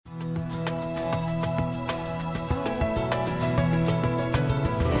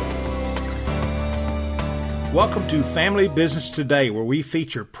Welcome to Family Business Today, where we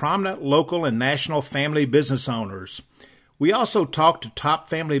feature prominent local and national family business owners. We also talk to top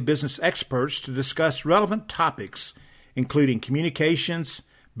family business experts to discuss relevant topics, including communications,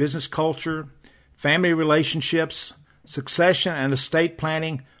 business culture, family relationships, succession and estate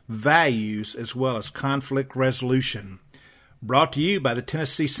planning, values, as well as conflict resolution. Brought to you by the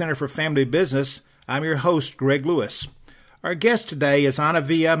Tennessee Center for Family Business, I'm your host, Greg Lewis. Our guest today is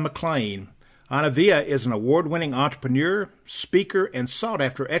Anavia McLean. Anavia is an award-winning entrepreneur, speaker, and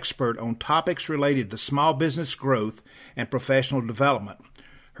sought-after expert on topics related to small business growth and professional development.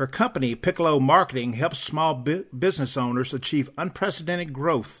 Her company, Piccolo Marketing, helps small business owners achieve unprecedented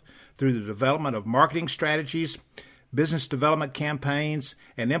growth through the development of marketing strategies, business development campaigns,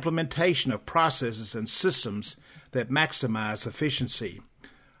 and implementation of processes and systems that maximize efficiency.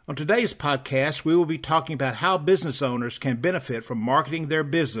 On today's podcast, we will be talking about how business owners can benefit from marketing their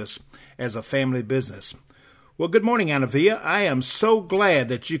business as a family business. Well, good morning, Anavia. I am so glad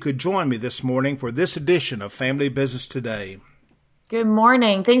that you could join me this morning for this edition of Family Business Today. Good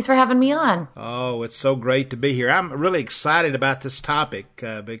morning. Thanks for having me on. Oh, it's so great to be here. I'm really excited about this topic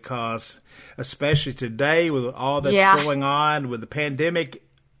because especially today with all that's going on with the pandemic,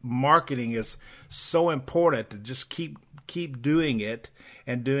 marketing is so important to just keep doing it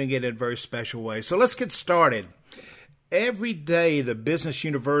and doing it in a very special way. So let's get started. Every day, the business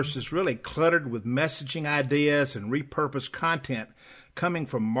universe is really cluttered with messaging ideas and repurposed content coming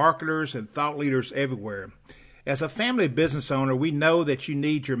from marketers and thought leaders everywhere. As a family business owner, we know that you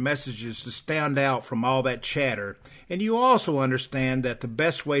need your messages to stand out from all that chatter. And you also understand that the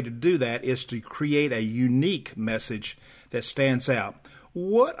best way to do that is to create a unique message that stands out.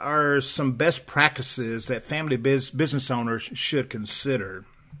 What are some best practices that family business owners should consider?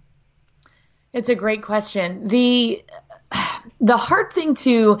 It's a great question. The hard thing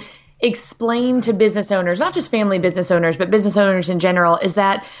to explain to business owners, not just family business owners, but business owners in general, is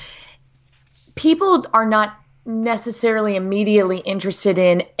that people are not necessarily immediately interested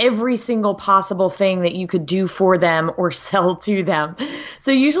in every single possible thing that you could do for them or sell to them. So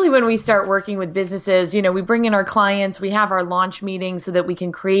usually when we start working with businesses, we bring in our clients, we have our launch meetings so that we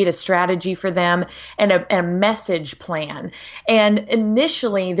can create a strategy for them and a message plan. And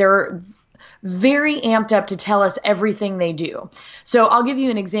initially they're very amped up to tell us everything they do. So I'll give you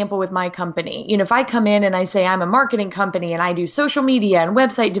an example with my company. If I come in and I say I'm a marketing company and I do social media and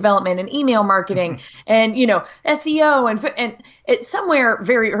website development and email marketing and, SEO and it's somewhere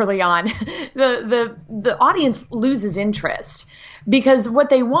very early on, the audience loses interest. Because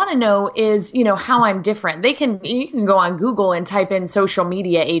what they want to know is, how I'm different. You can go on Google and type in social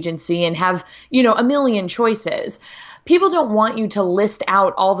media agency and have, a million choices. People don't want you to list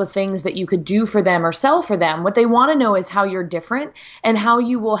out all the things that you could do for them or sell for them. What they want to know is how you're different and how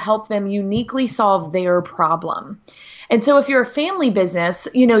you will help them uniquely solve their problem. And so if you're a family business,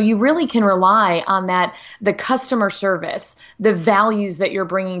 you really can rely on the customer service, the values that you're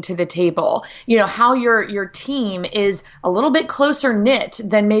bringing to the table, how your team is a little bit closer knit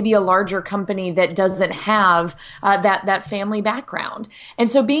than maybe a larger company that doesn't have that family background. And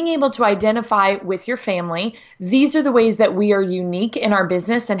so being able to identify with your family, these are the ways that we are unique in our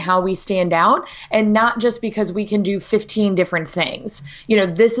business and how we stand out, and not just because we can do 15 different things.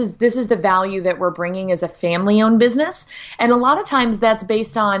 This is the value that we're bringing as a family-owned business. And a lot of times that's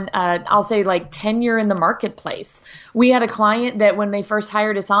based on, I'll say like tenure in the marketplace. We had a client that when they first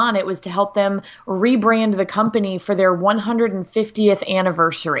hired us on, it was to help them rebrand the company for their 150th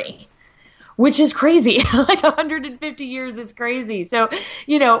anniversary, which is crazy. Like 150 years is crazy. So,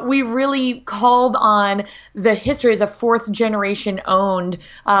 we really called on the history as a fourth generation owned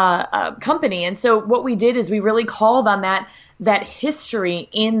company. And so what we did is we really called on that history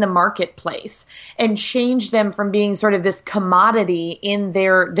in the marketplace and change them from being sort of this commodity in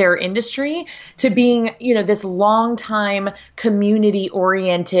their industry to being, this long time community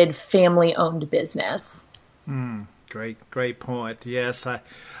oriented family owned business. Great point. Yes.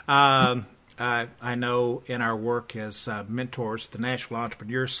 I know in our work as mentors at the National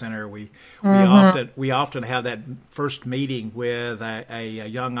Entrepreneur Center, we often have that first meeting with a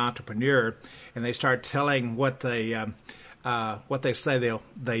young entrepreneur, and they start telling what they say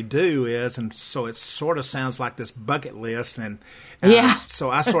they do is, and so it sort of sounds like this bucket list, and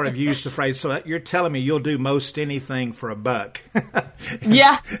so I sort of use the phrase. So you're telling me you'll do most anything for a buck,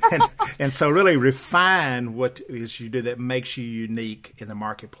 and so really refine what it is you do that makes you unique in the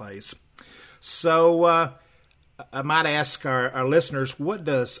marketplace. So I might ask our listeners, what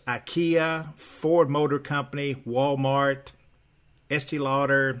does IKEA, Ford Motor Company, Walmart, Estee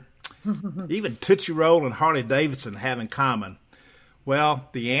Lauder, even Tootsie Roll and Harley Davidson have in common? Well,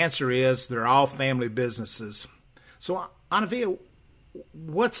 the answer is they're all family businesses. So, Anavia,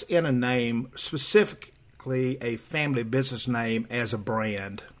 what's in a name, specifically a family business name, as a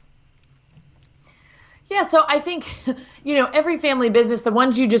brand? Yeah, so I think, every family business, the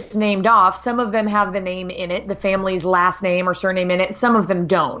ones you just named off, some of them have the name in it, the family's last name or surname in it. Some of them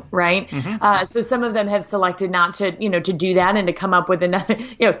don't, right? Mm-hmm. So some of them have selected not to, to do that and to come up with another,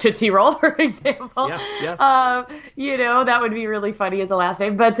 Tootsie Roll, for example. Yeah. That would be really funny as a last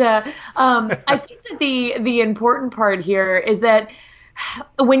name. But I think that the important part here is that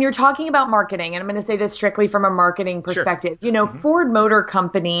when you're talking about marketing, and I'm going to say this strictly from a marketing perspective, sure. Mm-hmm. Ford Motor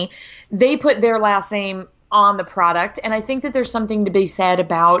Company, they put their last name on the product. And I think that there's something to be said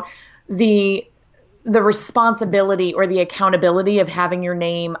about the responsibility or the accountability of having your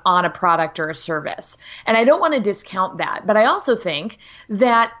name on a product or a service. And I don't want to discount that. But I also think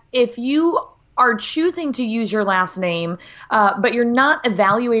that if you are choosing to use your last name, but you're not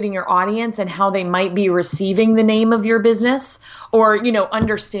evaluating your audience and how they might be receiving the name of your business or,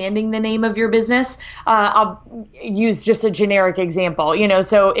 understanding the name of your business. I'll use just a generic example,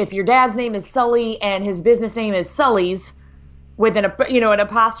 so if your dad's name is Sully and his business name is Sully's with an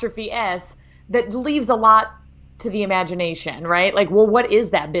apostrophe S, that leaves a lot to the imagination, right? Like, well, what is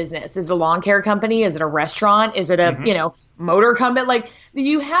that business? Is it a lawn care company? Is it a restaurant? Is it a, motor company? Like,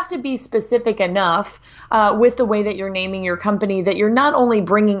 you have to be specific enough with the way that you're naming your company that you're not only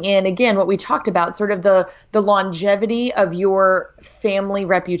bringing in, again, what we talked about, sort of the longevity of your family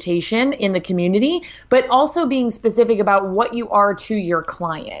reputation in the community, but also being specific about what you are to your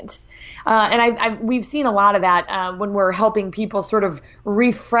client. And we've seen a lot of that when we're helping people sort of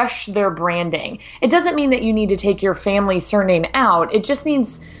refresh their branding. It doesn't mean that you need to take your family surname out. It just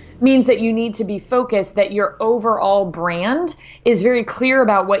means that you need to be focused, that your overall brand is very clear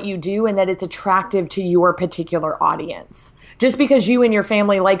about what you do and that it's attractive to your particular audience. Just because you and your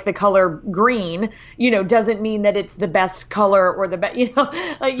family like the color green, doesn't mean that it's the best color or the best, You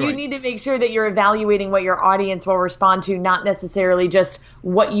Right. need to make sure that you're evaluating what your audience will respond to, not necessarily just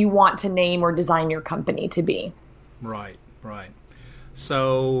what you want to name or design your company to be. Right.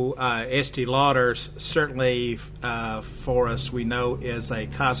 So Estee Lauder certainly for us, we know, is a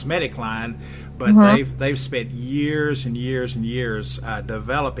cosmetic line, but they've spent years and years and years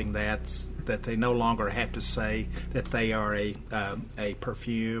developing that they no longer have to say that they are a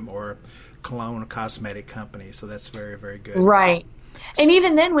perfume or cologne or cosmetic company. So that's very, very good. Right. And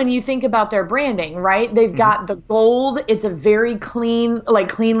even then, when you think about their branding, right, they've got the gold. It's a very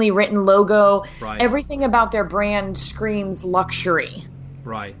cleanly written logo. Right. Everything about their brand screams luxury.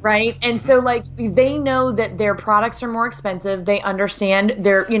 Right. Right. And so they know that their products are more expensive. They understand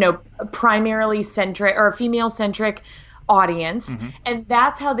they're, primarily centric or female centric audience. And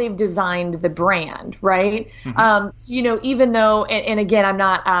that's how they've designed the brand. Right. Even though, and again,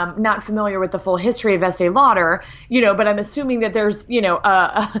 I'm not familiar with the full history of Estee Lauder, but I'm assuming that there's,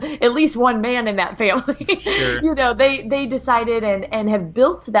 at least one man in that family. Sure. They decided and have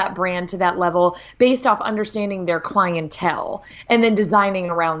built that brand to that level based off understanding their clientele and then designing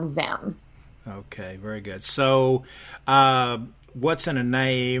around them. Okay. Very good. So, what's in a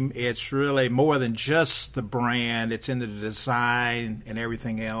name? It's really more than just the brand. It's in the design and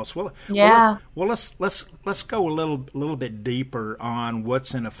everything else. Well, let's go a little bit deeper on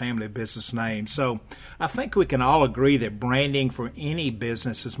what's in a family business name. So, I think we can all agree that branding for any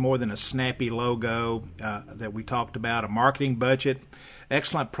business is more than a snappy logo that we talked about, a marketing budget,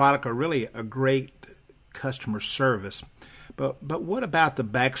 excellent product, or really a great customer service. But what about the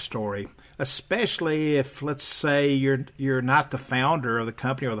backstory? Especially if, let's say, you're not the founder of the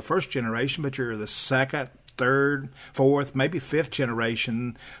company or the first generation, but you're the second, third, fourth, maybe fifth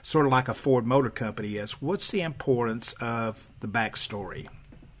generation, sort of like a Ford Motor Company is. What's the importance of the backstory?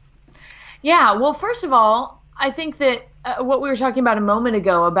 Yeah, well, first of all, I think that what we were talking about a moment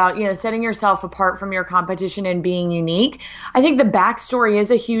ago about, setting yourself apart from your competition and being unique, I think the backstory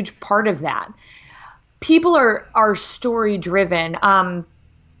is a huge part of that. People are story driven.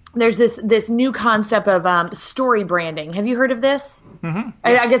 There's this new concept of story branding. Have you heard of this? Mm-hmm.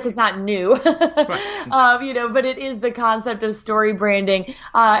 Yes. I guess it's not new, Right. But it is the concept of story branding.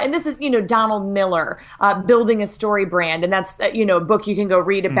 And this is, Donald Miller, Building a Story Brand. And that's, a book you can go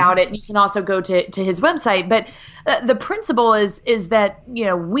read about it. And you can also go to his website. But the principle is that,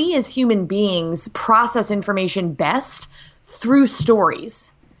 we as human beings process information best through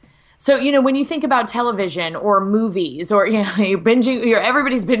stories. So, when you think about television or movies or,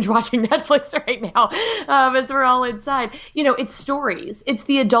 everybody's binge watching Netflix right now as we're all inside, it's stories. It's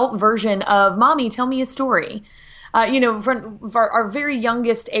the adult version of Mommy, tell me a story. From our very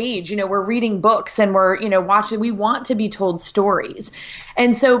youngest age, we're reading books and we're, watching, we want to be told stories.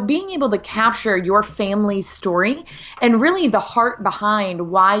 And so being able to capture your family's story and really the heart behind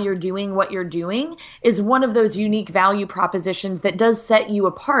why you're doing what you're doing is one of those unique value propositions that does set you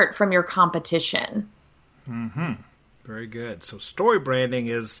apart from your competition. Mm-hmm. Very good. So story branding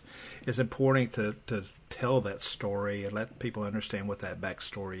is important to tell that story and let people understand what that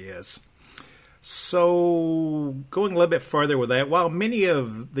backstory is. So going a little bit further with that, while many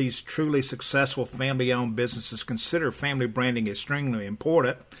of these truly successful family-owned businesses consider family branding extremely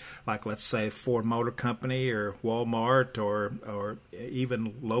important, like let's say Ford Motor Company or Walmart or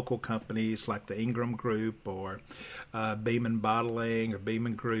even local companies like the Ingram Group or Beeman Bottling or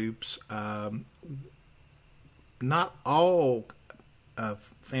Beeman Groups, not all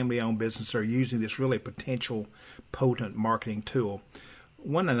family-owned businesses are using this really potential potent marketing tool.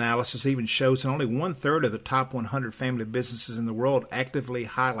 One analysis even shows that only 1/3 of the top 100 family businesses in the world actively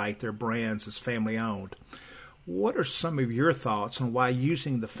highlight their brands as family-owned. What are some of your thoughts on why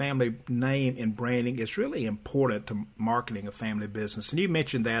using the family name in branding is really important to marketing a family business? And you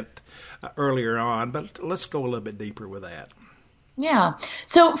mentioned that earlier on, but let's go a little bit deeper with that. Yeah.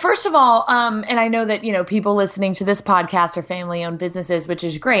 So first of all, and I know that, people listening to this podcast are family-owned businesses, which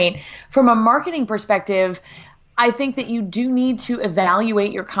is great. From a marketing perspective, I think that you do need to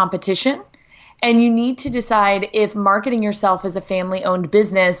evaluate your competition and you need to decide if marketing yourself as a family-owned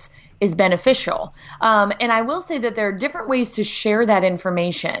business is beneficial. And I will say that there are different ways to share that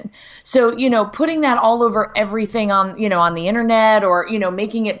information. So, putting that all over everything on the internet or,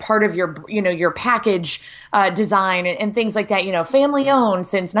 making it part of your, your package design and things like that, family owned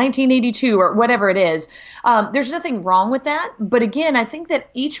since 1982 or whatever it is. There's nothing wrong with that. But again, I think that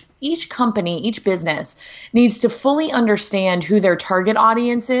each company, each business needs to fully understand who their target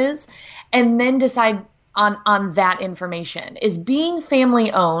audience is and then decide on that information. Is being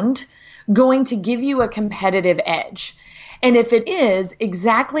family owned going to give you a competitive edge? And if it is,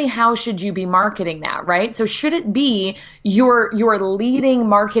 exactly how should you be marketing that, right? So should it be your leading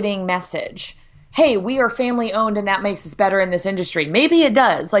marketing message? Hey, we are family owned and that makes us better in this industry. Maybe it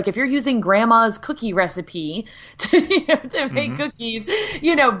does. Like if you're using grandma's cookie recipe to make cookies,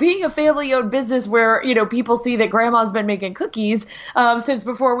 being a family owned business where, people see that grandma's been making cookies since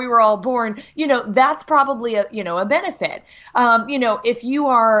before we were all born, that's probably a benefit. If you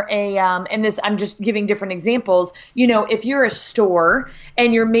are and this, I'm just giving different examples, if you're a store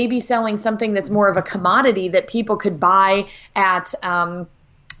and you're maybe selling something that's more of a commodity that people could buy at,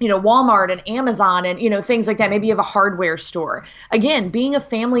 Walmart and Amazon and, things like that. Maybe you have a hardware store. Again, being a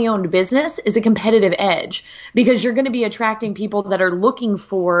family-owned business is a competitive edge because you're going to be attracting people that are looking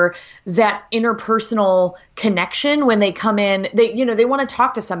for that interpersonal connection when they come in. They want to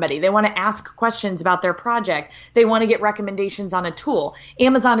talk to somebody. They want to ask questions about their project. They want to get recommendations on a tool.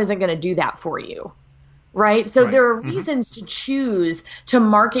 Amazon isn't going to do that for you. Right. So there are reasons to choose to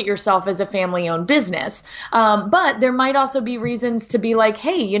market yourself as a family-owned business. But there might also be reasons to be like,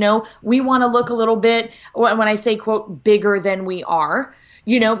 hey, we want to look a little bit, when I say, quote, bigger than we are,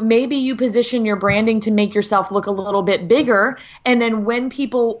 maybe you position your branding to make yourself look a little bit bigger. And then when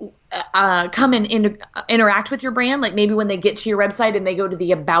people come and interact with your brand, like maybe when they get to your website and they go to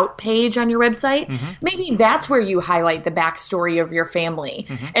the about page on your website, maybe that's where you highlight the backstory of your family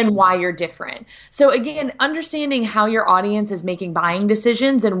and why you're different. So again, understanding how your audience is making buying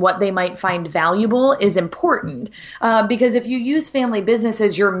decisions and what they might find valuable is important because if you use family business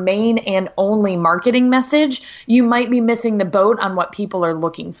as your main and only marketing message, you might be missing the boat on what people are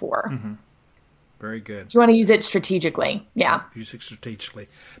looking for. Very good. Do you want to use it strategically? Yeah. Use it strategically.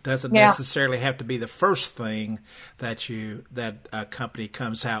 Doesn't necessarily have to be the first thing that a company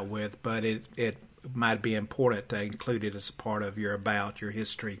comes out with, but it might be important to include it as a part of your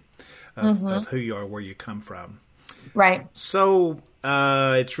history of who you are, where you come from. Right. So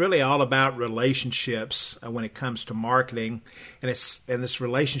it's really all about relationships when it comes to marketing, and this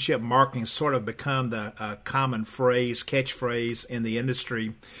relationship marketing sort of become the common catchphrase in the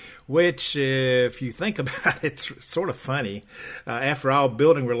industry. Which, if you think about it, it's sort of funny. After all,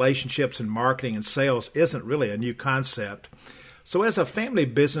 building relationships in marketing and sales isn't really a new concept. So as a family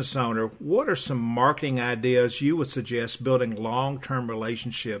business owner, what are some marketing ideas you would suggest building long-term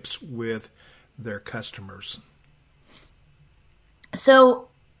relationships with their customers? So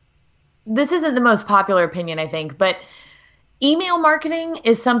this isn't the most popular opinion, I think, but email marketing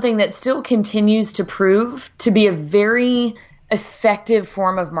is something that still continues to prove to be a very effective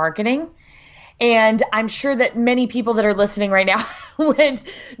form of marketing. And I'm sure that many people that are listening right now went,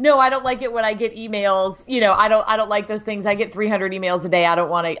 no, I don't like it when I get emails. I don't like those things. I get 300 emails a day. I don't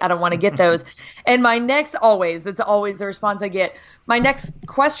want to get those. And that's always the response I get. My next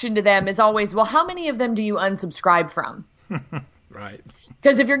question to them is always, well, how many of them do you unsubscribe from? Right.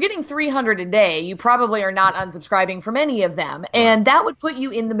 Because if you're getting 300 a day, you probably are not unsubscribing from any of them. And that would put you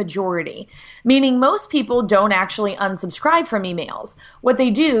in the majority, meaning most people don't actually unsubscribe from emails. What they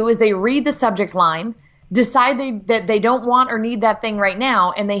do is they read the subject line, decide that they don't want or need that thing right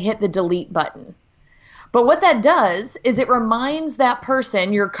now, and they hit the delete button. But what that does is it reminds that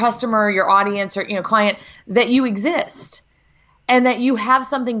person, your customer, your audience, or client, that you exist and that you have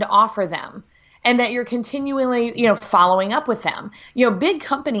something to offer them. And that you're continually, following up with them. Big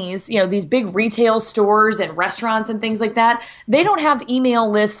companies, these big retail stores and restaurants and things like that, they don't have email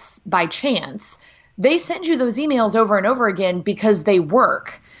lists by chance. They send you those emails over and over again because they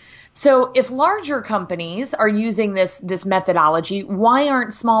work. So if larger companies are using this methodology, why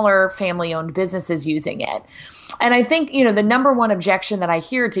aren't smaller family-owned businesses using it? And I think, the number one objection that I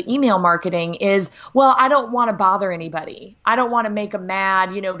hear to email marketing is, well, I don't want to bother anybody. I don't want to make them mad,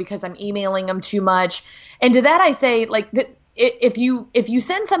 because I'm emailing them too much. And to that I say, if you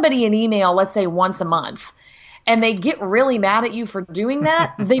send somebody an email, let's say once a month, and they get really mad at you for doing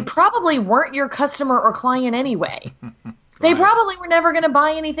that, they probably weren't your customer or client anyway. They probably were never going to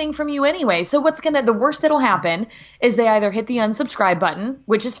buy anything from you anyway. So the worst that'll happen is they either hit the unsubscribe button,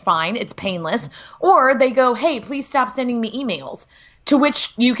 which is fine, it's painless, or they go, hey, please stop sending me emails. To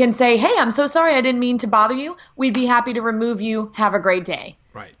which you can say, hey, I'm so sorry, I didn't mean to bother you. We'd be happy to remove you. Have a great day.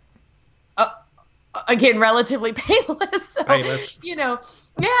 Right. Again, relatively painless. So, painless.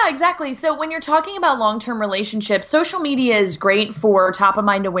 Yeah, exactly. So when you're talking about long-term relationships, social media is great for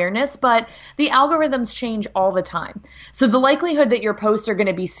top-of-mind awareness, but the algorithms change all the time. So the likelihood that your posts are going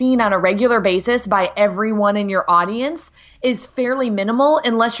to be seen on a regular basis by everyone in your audience is fairly minimal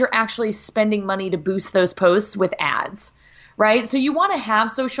unless you're actually spending money to boost those posts with ads. Right? So you want to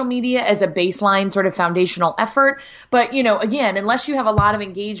have social media as a baseline sort of foundational effort. But, again, unless you have a lot of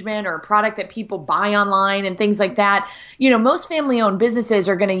engagement or a product that people buy online and things like that, most family-owned businesses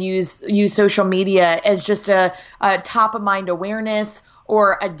are going to use social media as just a top-of-mind awareness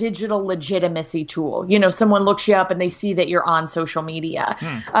or a digital legitimacy tool. Someone looks you up and they see that you're on social media.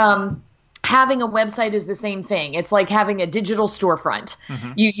 Having a website is the same thing. It's like having a digital storefront.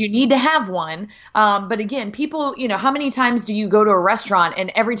 Mm-hmm. You need to have one. But again, people, how many times do you go to a restaurant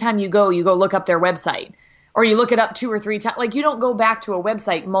and every time you go look up their website? Or you look it up 2 or 3 times. Like, you don't go back to a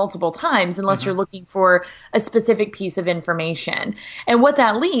website multiple times unless you're looking for a specific piece of information. And what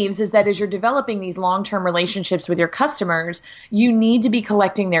that leaves is that as you're developing these long-term relationships with your customers, you need to be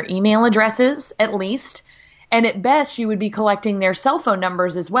collecting their email addresses at least. And at best, you would be collecting their cell phone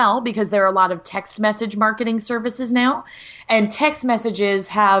numbers as well, because there are a lot of text message marketing services now. And text messages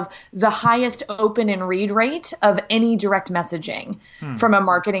have the highest open and read rate of any direct messaging from a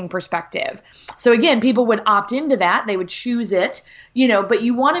marketing perspective. So again, people would opt into that. They would choose it, but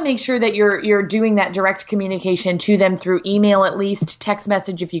you want to make sure that you're doing that direct communication to them through email, at least text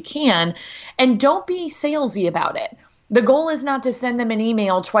message if you can. And don't be salesy about it. The goal is not to send them an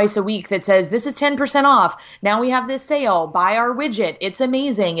email twice a week that says, this is 10% off. Now we have this sale. Buy our widget. It's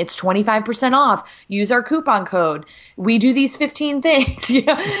amazing. It's 25% off. Use our coupon code. We do these 15 things.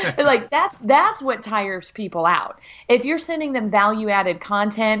 Like that's what tires people out. If you're sending them value added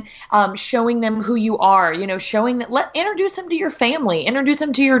content, showing them who you are, showing that, introduce them to your family, introduce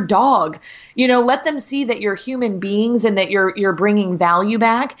them to your dog, let them see that you're human beings and that you're bringing value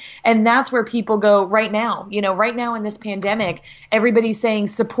back. And that's where people go right now, right now in this pandemic, everybody's saying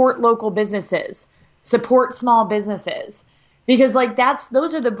support local businesses, support small businesses, because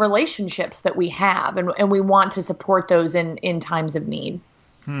those are the relationships that we have, and we want to support those in times of need.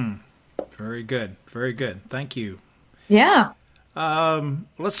 Very good. Very good. Thank you. Yeah.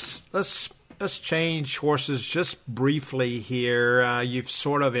 Let's change horses just briefly here. You've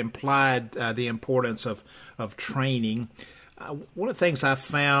sort of implied the importance of training. One of the things I've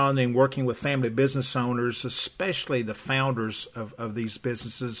found in working with family business owners, especially the founders of these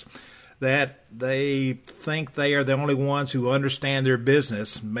businesses, that they think they are the only ones who understand their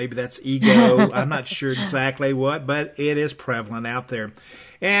business. Maybe that's ego. I'm not sure exactly what, but it is prevalent out there.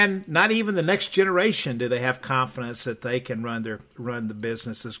 And not even the next generation do they have confidence that they can run the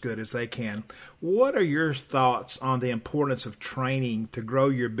business as good as they can. What are your thoughts on the importance of training to grow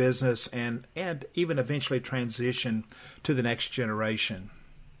your business and even eventually transition to the next generation?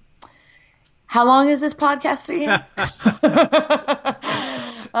 How long is this podcast again?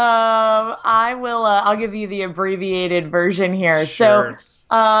 I'll give you the abbreviated version here. Sure.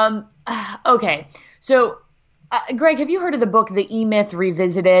 So, okay. So Greg, have you heard of the book The E-Myth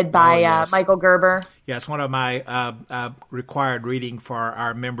Revisited by yes. Michael Gerber? Yeah, it's one of my required reading for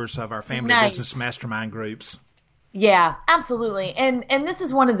our members of our family business mastermind groups. Yeah, absolutely. And this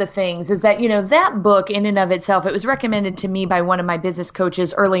is one of the things is that, that book in and of itself, it was recommended to me by one of my business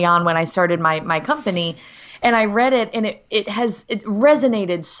coaches early on when I started my company. And I read it and it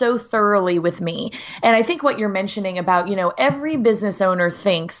resonated so thoroughly with me. And I think what you're mentioning about, every business owner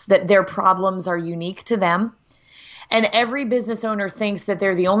thinks that their problems are unique to them. And every business owner thinks that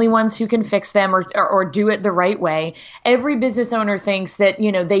they're the only ones who can fix them or do it the right way. Every business owner thinks that,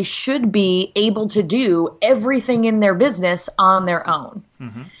 they should be able to do everything in their business on their own.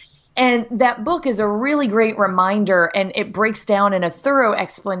 Mm-hmm. And that book is a really great reminder, and it breaks down in a thorough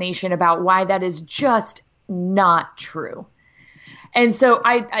explanation about why that is just not true. And so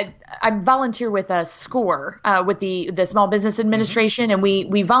I volunteer with a SCORE, with the Small Business Administration, and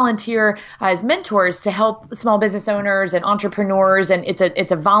we volunteer as mentors to help small business owners and entrepreneurs, and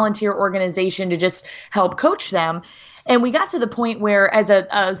it's a volunteer organization to just help coach them. And we got to the point where, as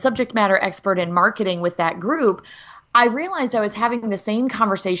a subject matter expert in marketing with that group, I realized I was having the same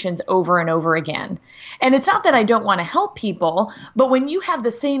conversations over and over again. And it's not that I don't want to help people, but when you have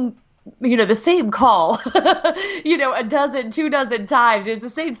the same call, a dozen, 2 dozen times, it's the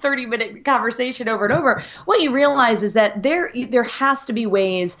same 30-minute conversation over and over. What you realize is that there has to be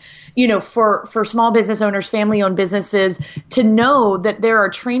ways, for small business owners, family-owned businesses to know that there are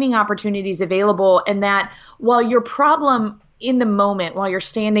training opportunities available, and that while your problem in the moment, while you're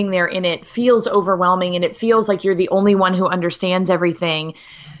standing there in it, feels overwhelming and it feels like you're the only one who understands everything,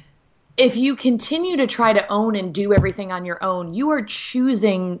 if you continue to try to own and do everything on your own, you are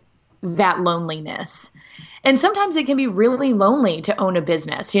choosing that loneliness. And sometimes it can be really lonely to own a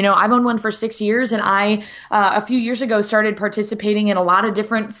business. I've owned one for 6 years, and I, a few years ago, started participating in a lot of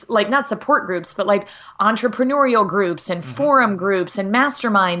different, not support groups, but entrepreneurial groups and forum groups and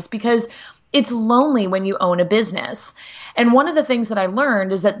masterminds, because it's lonely when you own a business. And one of the things that I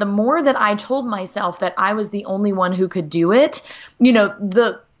learned is that the more that I told myself that I was the only one who could do it,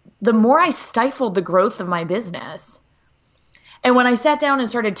 the more I stifled the growth of my business. And when I sat down and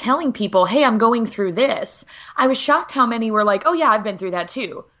started telling people, hey, I'm going through this, I was shocked how many were like, oh, yeah, I've been through that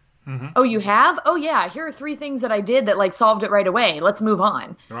too. Mm-hmm. Oh, you have? Oh, yeah, here are 3 things that I did that solved it right away. Let's move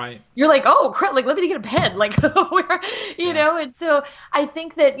on. Right. You're like, oh, crap, let me get a pen. Know, and so I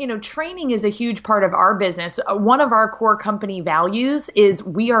think that, training is a huge part of our business. One of our core company values is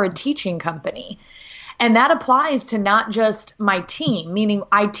we are a teaching company. And that applies to not just my team, meaning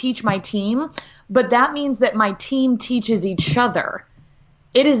I teach my team, but that means that my team teaches each other.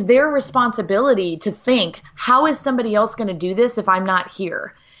 It is their responsibility to think, how is somebody else going to do this if I'm not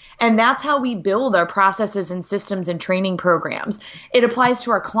here? And that's how we build our processes and systems and training programs. It applies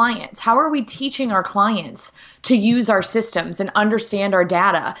to our clients. How are we teaching our clients to use our systems and understand our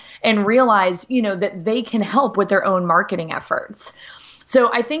data and realize, that they can help with their own marketing efforts? So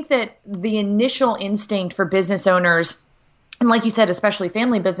I think that the initial instinct for business owners, and like you said, especially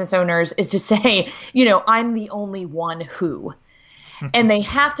family business owners, is to say, I'm the only one who. And they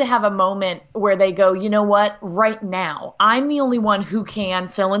have to have a moment where they go, you know what, right now, I'm the only one who can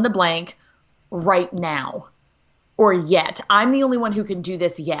fill in the blank right now, or yet. I'm the only one who can do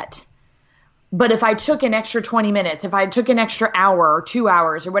this yet. But if I took an extra 20 minutes, if I took an extra hour or 2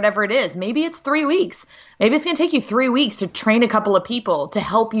 hours or whatever it is, maybe it's 3 weeks. Maybe it's going to take you 3 weeks to train a couple of people to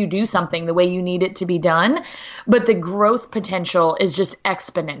help you do something the way you need it to be done. But the growth potential is just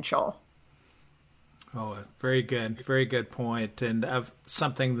exponential. Oh, very good point. And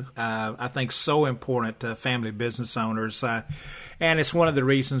something I think so important to family business owners. And it's one of the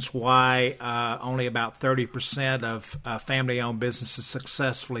reasons why only about 30% of family-owned businesses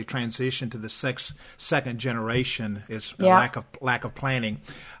successfully transition to the second generation is a lack of planning.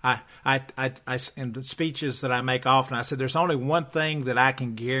 I in the speeches that I make often, I said there's only one thing that I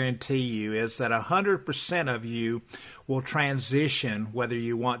can guarantee you is that 100% of you will transition whether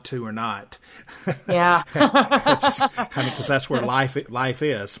you want to or not. Yeah, because that's where life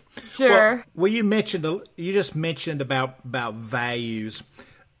is. Sure. Well, you just mentioned about values.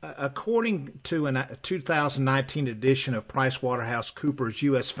 According to a 2019 edition of PricewaterhouseCoopers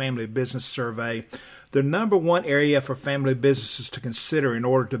U.S. Family Business Survey, the number one area for family businesses to consider in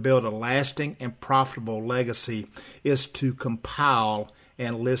order to build a lasting and profitable legacy is to compile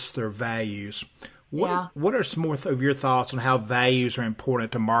and list their values. What are some more of your thoughts on how values are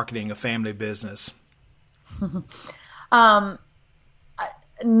important to marketing a family business?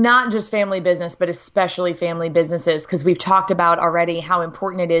 not just family business, but especially family businesses, because we've talked about already how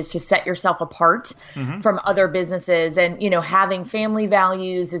important it is to set yourself apart from other businesses. And, having family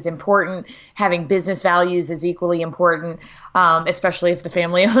values is important. Having business values is equally important, especially if the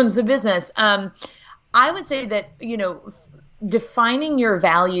family owns the business. I would say that, defining your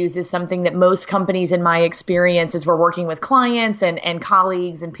values is something that most companies, in my experience, as we're working with clients and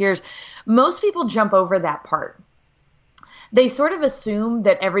colleagues and peers, most people jump over that part. They sort of assume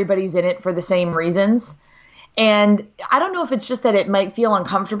that everybody's in it for the same reasons. And I don't know if it's just that it might feel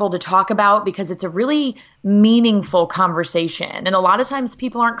uncomfortable to talk about because it's a really meaningful conversation. And a lot of times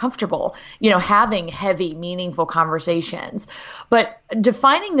people aren't comfortable, having heavy, meaningful conversations. But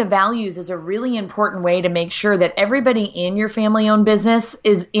defining the values is a really important way to make sure that everybody in your family-owned business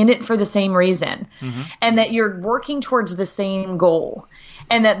is in it for the same reason and that you're working towards the same goal.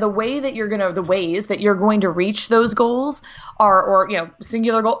 And that the ways that you're going to reach those goals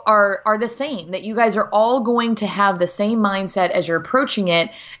singular goal are the same, that you guys are all going to have the same mindset as you're approaching it.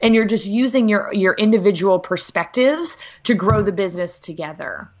 And you're just using your individual perspectives to grow the business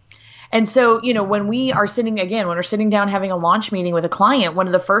together. And so, when we're sitting down having a launch meeting with a client, one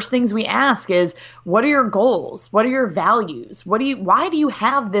of the first things we ask is, what are your goals? What are your values? Why do you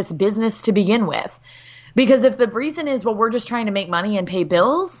have this business to begin with? Because if the reason is, well, we're just trying to make money and pay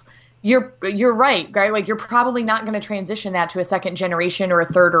bills, you're right? Like, you're probably not going to transition that to a second generation or a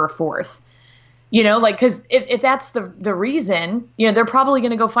third or a fourth. Because if that's the reason, they're probably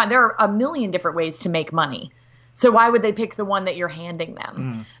going to go find, there are a million different ways to make money. So why would they pick the one that you're handing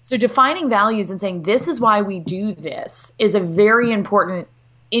them? So defining values and saying, this is why we do this, is a very important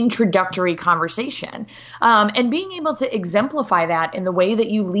introductory conversation, and being able to exemplify that in the way that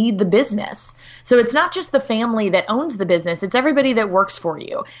you lead the business. So it's not just the family that owns the business, it's everybody that works for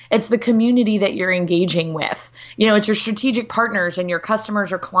you. It's the community that you're engaging with. It's your strategic partners and your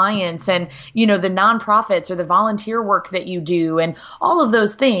customers or clients and, the nonprofits or the volunteer work that you do. And all of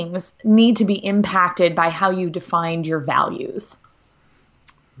those things need to be impacted by how you defined your values.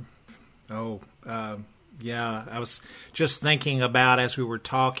 Yeah, I was just thinking about, as we were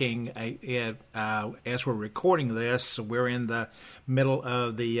talking, as we're recording this, we're in the middle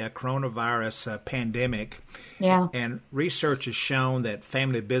of the coronavirus pandemic. Yeah. And research has shown that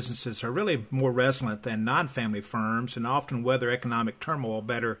family businesses are really more resilient than non-family firms and often weather economic turmoil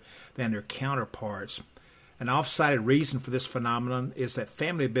better than their counterparts. An oft-cited reason for this phenomenon is that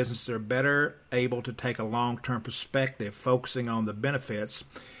family businesses are better able to take a long-term perspective, focusing on the benefits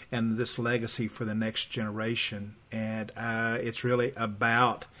and this legacy for the next generation. And it's really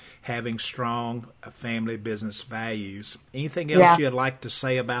about having strong family business values. Anything else you'd like to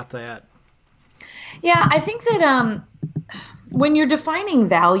say about that? Yeah, I think that when you're defining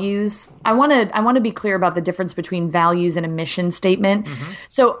values, I want to be clear about the difference between values and a mission statement.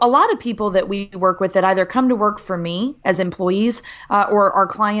 So a lot of people that we work with that either come to work for me as employees or our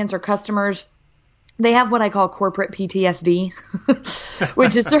clients or customers, they have what I call corporate PTSD,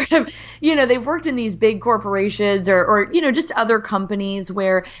 which is sort of, they've worked in these big corporations or just other companies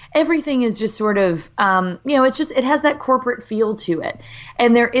where everything is just sort of, it has that corporate feel to it.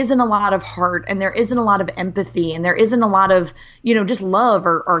 And there isn't a lot of heart and there isn't a lot of empathy and there isn't a lot of, just love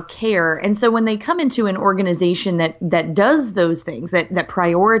or care. And so when they come into an organization that does those things, that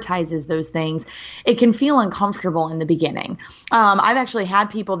prioritizes those things, it can feel uncomfortable in the beginning. I've actually had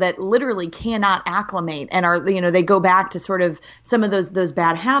people that literally cannot acclimate and are, they go back to sort of some of those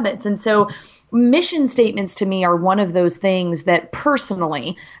bad habits. And so mission statements to me are one of those things that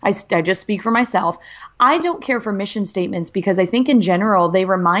personally, I just speak for myself, I don't care for mission statements because I think in general, they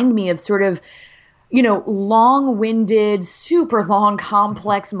remind me of sort of, long-winded, super long,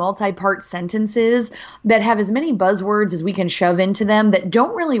 complex, multi-part sentences that have as many buzzwords as we can shove into them that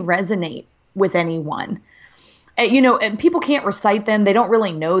don't really resonate with anyone. And people can't recite them. They don't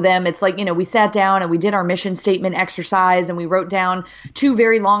really know them. It's like, we sat down and we did our mission statement exercise and we wrote down 2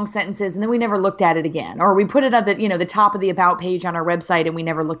 very long sentences and then we never looked at it again. Or we put it at the top of the about page on our website and we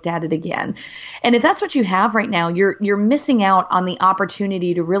never looked at it again. And if that's what you have right now, you're missing out on the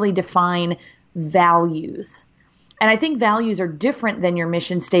opportunity to really define values. And I think values are different than your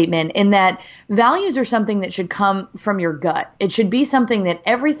mission statement in that values are something that should come from your gut. It should be something that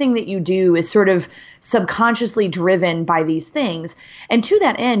everything that you do is sort of subconsciously driven by these things. And to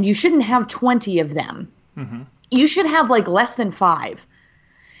that end, you shouldn't have 20 of them. You should have less than 5.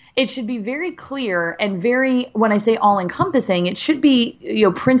 It should be very clear and when I say all encompassing, it should be,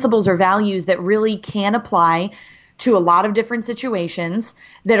 principles or values that really can apply to a lot of different situations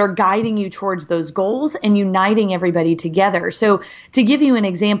that are guiding you towards those goals and uniting everybody together. So to give you an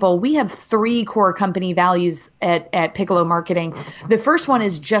example, we have 3 core company values at Piccolo Marketing. The first one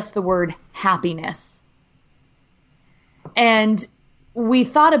is just the word happiness. And we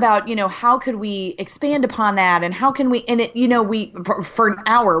thought about, how could we expand upon that, and how can we, and it, we, for an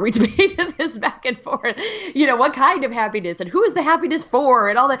hour, we debated this back and forth, what kind of happiness and who is the happiness for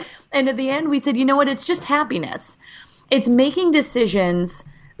and all that. And at the end we said, it's just happiness. It's making decisions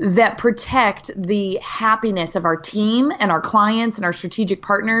that protect the happiness of our team and our clients and our strategic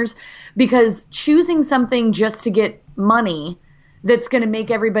partners, because choosing something just to get money that's going to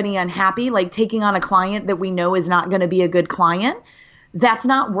make everybody unhappy, like taking on a client that we know is not going to be a good client, that's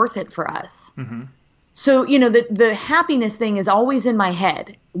not worth it for us. Mm-hmm. So, the happiness thing is always in my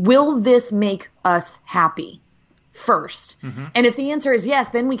head. Will this make us happy first? Mm-hmm. And if the answer is yes,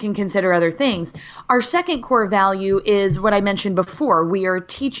 then we can consider other things. Our second core value is what I mentioned before. We are a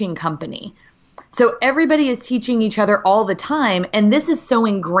teaching company. So everybody is teaching each other all the time. And this is so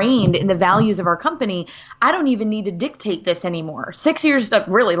ingrained in the values of our company. I don't even need to dictate this anymore. 6 years,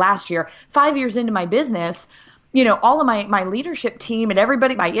 really last year, 5 years into my business, all of my leadership team and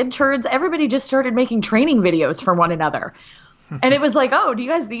everybody, my interns, everybody just started making training videos for one another. And it was like, oh, do you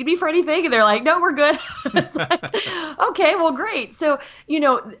guys need me for anything? And they're like, no, we're good. It's like, okay, well, great. So,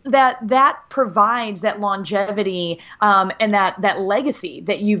 that provides that longevity and that legacy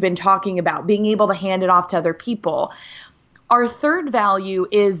that you've been talking about, being able to hand it off to other people. Our third value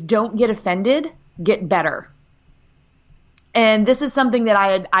is don't get offended, get better. And this is something that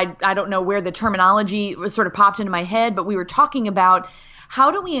I don't know where the terminology was sort of popped into my head, but we were talking about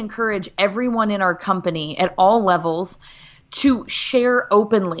how do we encourage everyone in our company at all levels to share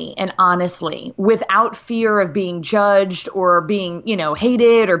openly and honestly without fear of being judged or being,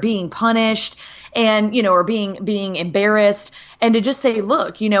 hated or being punished and, or being embarrassed, and to just say,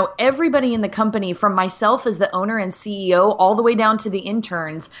 look, everybody in the company, from myself as the owner and CEO all the way down to the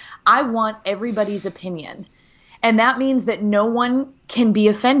interns, I want everybody's opinion. And that means that no one can be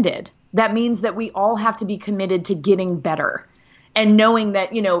offended. That means that we all have to be committed to getting better. And knowing that,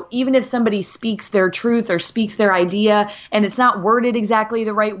 even if somebody speaks their truth or speaks their idea and it's not worded exactly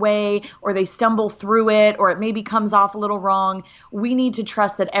the right way, or they stumble through it, or it maybe comes off a little wrong, we need to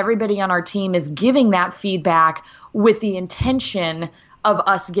trust that everybody on our team is giving that feedback with the intention of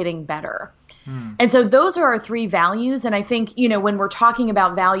us getting better. And so those are our 3 values. And I think, when we're talking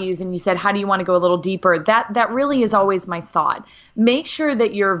about values and you said, how do you want to go a little deeper? That really is always my thought. Make sure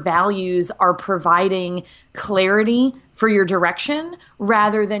that your values are providing clarity for your direction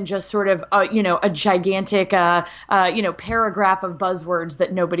rather than just sort of, a gigantic, paragraph of buzzwords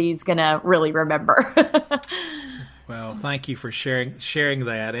that nobody's going to really remember. Well, thank you for sharing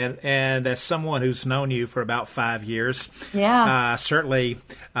that. And as someone who's known you for about 5 years, certainly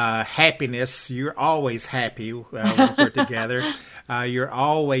happiness. You're always happy when we're together. You're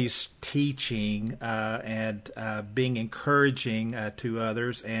always teaching and being encouraging to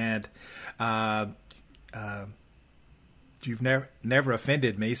others, and you've never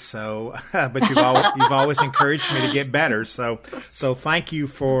offended me. So, but you've always encouraged me to get better. So thank you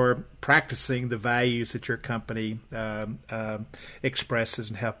for practicing the values that your company expresses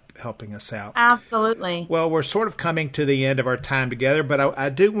and helping us out. Absolutely. Well, we're sort of coming to the end of our time together, but I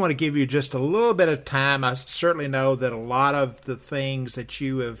do want to give you just a little bit of time. I certainly know that a lot of the things that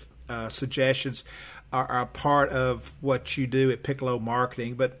you have suggestions are a part of what you do at Piccolo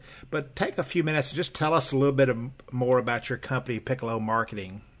Marketing, but take a few minutes to just tell us a little bit more about your company, Piccolo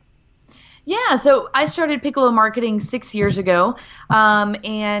Marketing. Yeah, so I started Piccolo Marketing 6 years ago,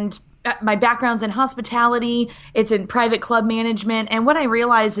 and my background's in hospitality. It's in private club management, and what I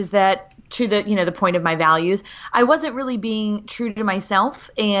realized is that, to the point of my values, I wasn't really being true to myself.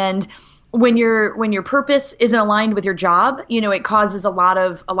 And when your purpose isn't aligned with your job, it causes a lot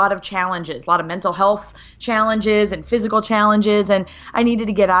of challenges, a lot of mental health challenges and physical challenges, and I needed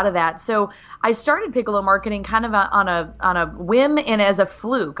to get out of that. So I started Piccolo Marketing kind of on a whim and as a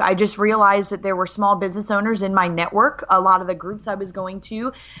fluke. I just realized that there were small business owners in my network, a lot of the groups I was going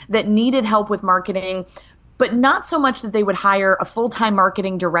to, that needed help with marketing, but not so much that they would hire a full-time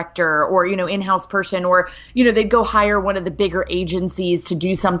marketing director or, in-house person, or, they'd go hire one of the bigger agencies to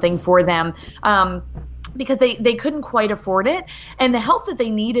do something for them. Because they couldn't quite afford it. And the help that they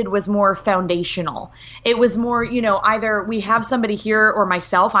needed was more foundational. It was more, either we have somebody here or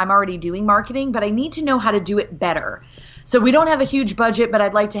myself, I'm already doing marketing, but I need to know how to do it better. So we don't have a huge budget, but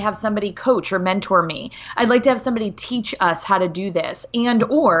I'd like to have somebody coach or mentor me. I'd like to have somebody teach us how to do this. And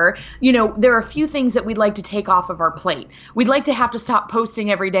or, there are a few things that we'd like to take off of our plate. We'd like to have to stop posting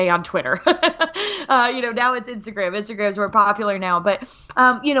every day on Twitter. Now it's Instagram. Instagram's more popular now. But,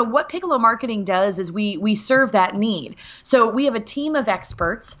 what Piccolo Marketing does is we serve that need. So we have a team of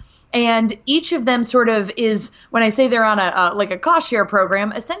experts. And each of them sort of is, when I say they're on a cost share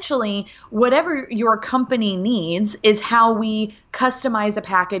program, essentially whatever your company needs is how we customize a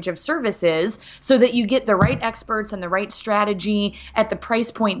package of services so that you get the right experts and the right strategy at the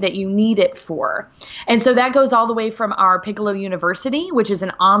price point that you need it for. And so that goes all the way from our Piccolo University, which is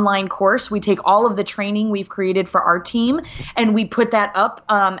an online course. We take all of the training we've created for our team and we put that up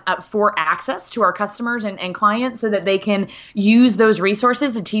for access to our customers and clients so that they can use those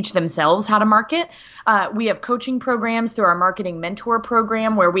resources to teach themselves how to market. We have coaching programs through our marketing mentor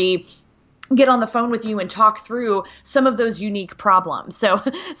program where we get on the phone with you and talk through some of those unique problems. So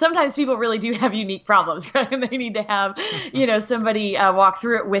sometimes people really do have unique problems, right? And they need to have, somebody walk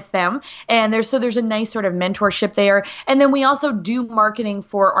through it with them. And there's a nice sort of mentorship there. And then we also do marketing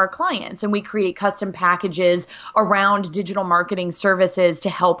for our clients and we create custom packages around digital marketing services to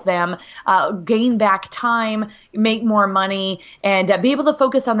help them gain back time, make more money, and be able to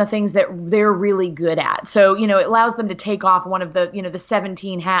focus on the things that they're really good at. So, it allows them to take off one of the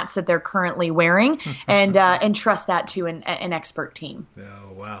 17 hats that they're currently wearing and trust that to an expert team.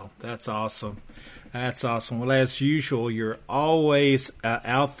 Oh, wow. That's awesome. That's awesome. Well, as usual, you're always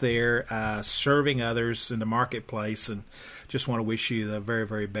out there serving others in the marketplace, and just want to wish you the very,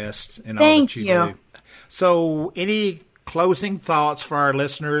 very best in all that you do. So any closing thoughts for our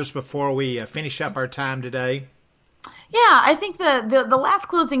listeners before we finish up our time today? Yeah, I think the last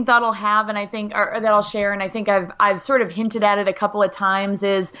closing thought I'll have, and I think that I'll share, and I think I've sort of hinted at it a couple of times,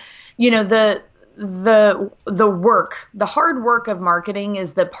 is the work, the hard work of marketing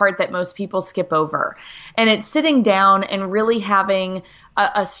is the part that most people skip over. And it's sitting down and really having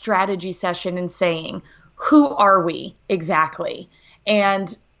a strategy session and saying, who are we exactly?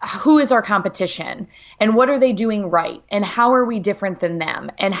 And who is our competition? And what are they doing right? And how are we different than them?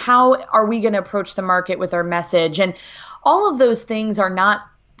 And how are we going to approach the market with our message? And all of those things are not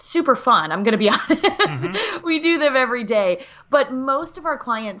super fun. I'm going to be honest. Mm-hmm. We do them every day, but most of our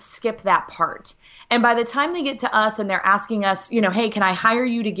clients skip that part. And by the time they get to us and they're asking us, hey, can I hire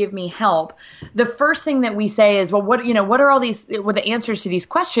you to give me help? The first thing that we say is, well, what are all these, what are the answers to these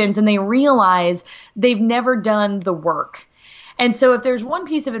questions? And they realize they've never done the work. And so if there's one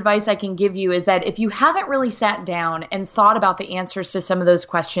piece of advice I can give you is that if you haven't really sat down and thought about the answers to some of those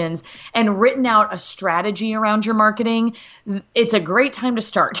questions and written out a strategy around your marketing, it's a great time to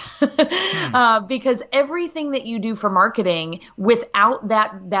start. Because everything that you do for marketing without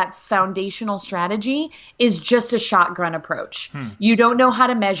that foundational strategy is just a shotgun approach. You don't know how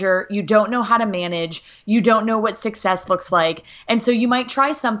to measure. You don't know how to manage. You don't know what success looks like. And so you might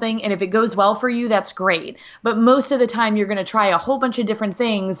try something, and if it goes well for you, that's great. But most of the time you're going to try a whole bunch of different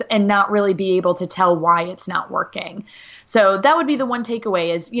things and not really be able to tell why it's not working. So that would be the one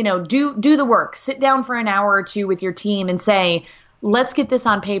takeaway is, do the work. Sit down for an hour or two with your team and say, let's get this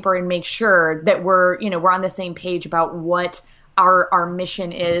on paper and make sure that we're on the same page about what our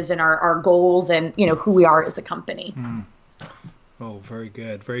mission is and our goals and, who we are as a company. Oh, very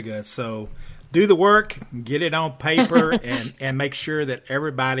good. Very good. So do the work, get it on paper and make sure that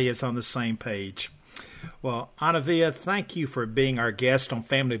everybody is on the same page. Well, Anavia, thank you for being our guest on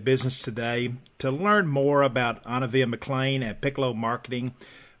Family Business today. To learn more about Anavia McLean and Piccolo Marketing,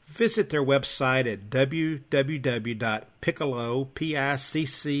 visit their website at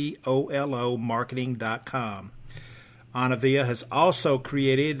www.piccolo.marketing.com. Anavia has also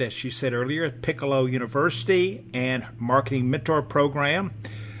created, as she said earlier, Piccolo University and Marketing Mentor Program.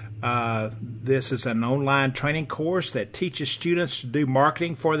 This is an online training course that teaches students to do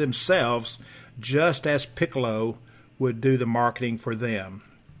marketing for themselves just as Piccolo would do the marketing for them.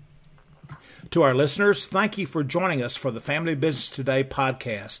 To our listeners, thank you for joining us for the Family Business Today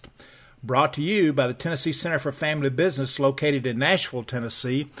podcast, brought to you by the Tennessee Center for Family Business located in Nashville,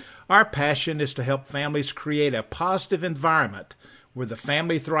 Tennessee. Our passion is to help families create a positive environment where the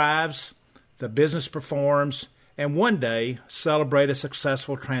family thrives, the business performs, and one day celebrate a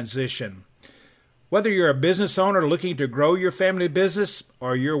successful transition. Whether you're a business owner looking to grow your family business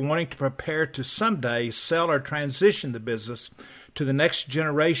or you're wanting to prepare to someday sell or transition the business to the next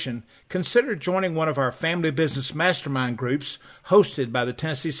generation, consider joining one of our family business mastermind groups hosted by the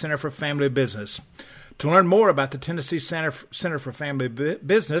Tennessee Center for Family Business. To learn more about the Tennessee Center for Family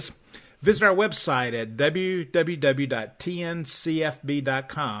Business, visit our website at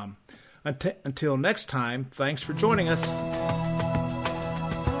www.tncfb.com. Until next time, thanks for joining us.